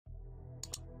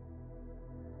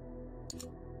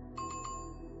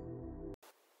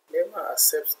Never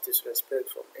accept disrespect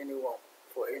from anyone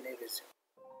for any reason.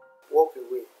 Walk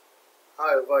away,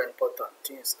 however important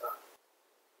things are.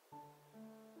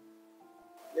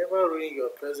 Never ruin your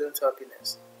present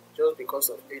happiness just because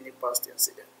of any past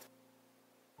incident.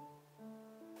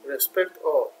 Respect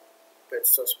all, but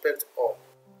suspect all.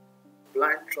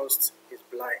 Blind trust is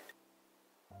blind.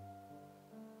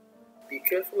 Be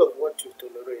careful of what you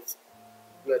tolerate.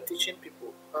 You are teaching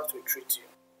people how to treat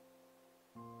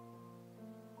you.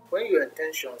 When your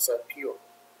intentions are pure,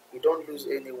 you don't lose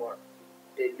anyone,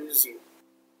 they lose you.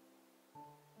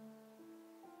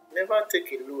 Never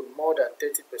take a loan more than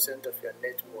 30% of your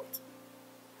net worth.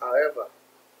 However,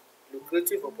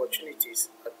 lucrative opportunities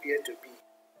appear to be.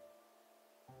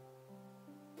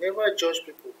 Never judge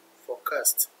people for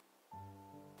caste,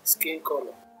 skin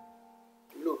color,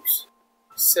 looks,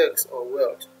 sex or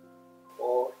wealth,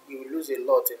 or you will lose a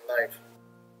lot in life.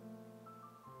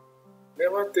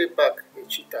 Never take back a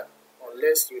cheater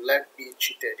unless you like being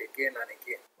cheated again and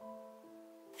again.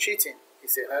 Cheating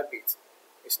is a habit,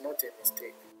 it's not a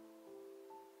mistake.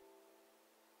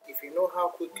 If you know how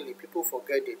quickly people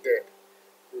forget the dead,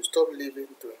 you'll stop living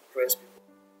to impress people.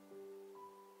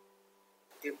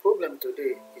 The problem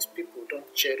today is people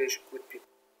don't cherish good people.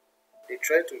 They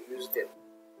try to use them.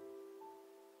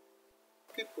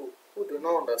 People who do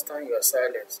not understand your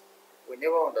silence will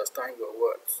never understand your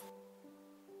words.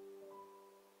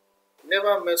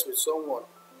 Never mess with someone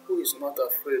who is not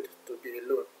afraid to be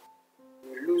alone.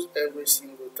 You lose every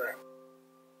single time.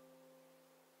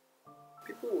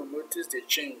 People will notice the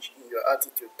change in your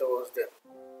attitude towards them.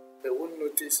 They won't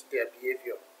notice their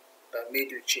behavior that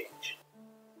made you change.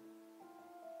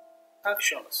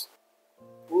 Actions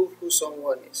prove who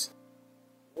someone is.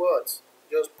 Words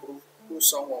just prove who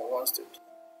someone wants to be.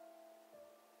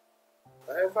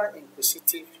 However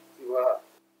inquisitive you are,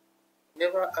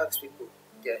 never ask people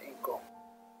their income,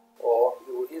 or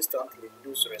you will instantly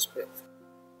lose respect.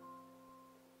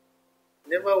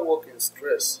 Never work in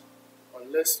stress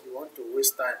unless you want to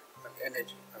waste time and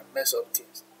energy and mess up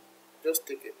things. Just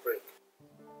take a break.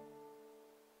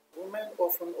 Women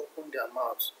often open their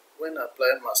mouths when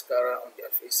applying mascara on their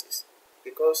faces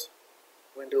because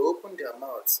when they open their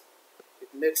mouths, it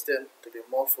makes them to be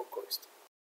more focused.